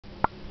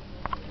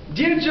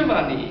Dear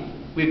Giovanni,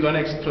 we're gonna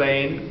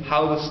explain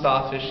how the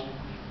starfish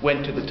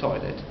went to the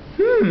toilet.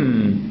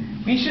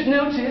 We should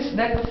notice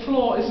that the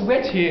floor is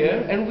wet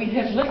here and we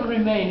have little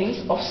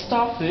remainings of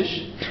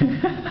starfish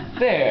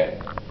there.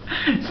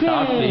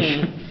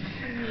 Starfish.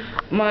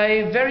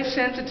 My very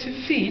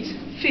sensitive feet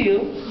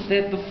feel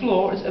that the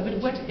floor is a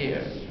bit wet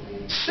here.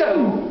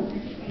 So,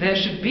 there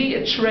should be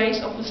a trace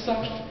of the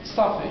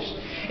starfish.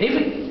 If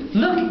we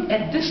look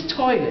at this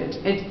toilet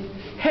and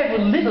have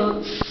a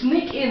little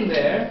sneak in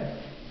there,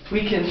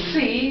 we can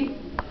see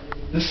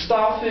the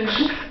starfish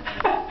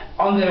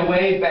on their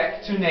way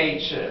back to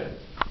nature.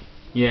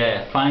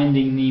 Yeah,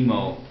 Finding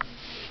Nemo.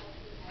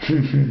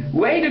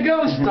 Way to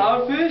go,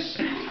 starfish!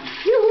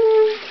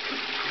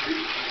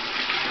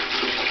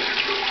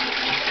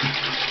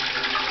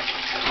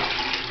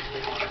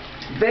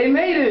 They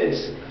made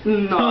it!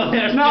 No,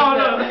 they're stuck.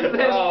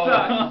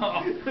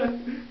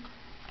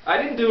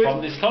 I didn't do it.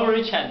 From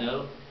Discovery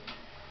Channel.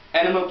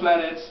 Animal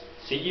Planet.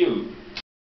 See you.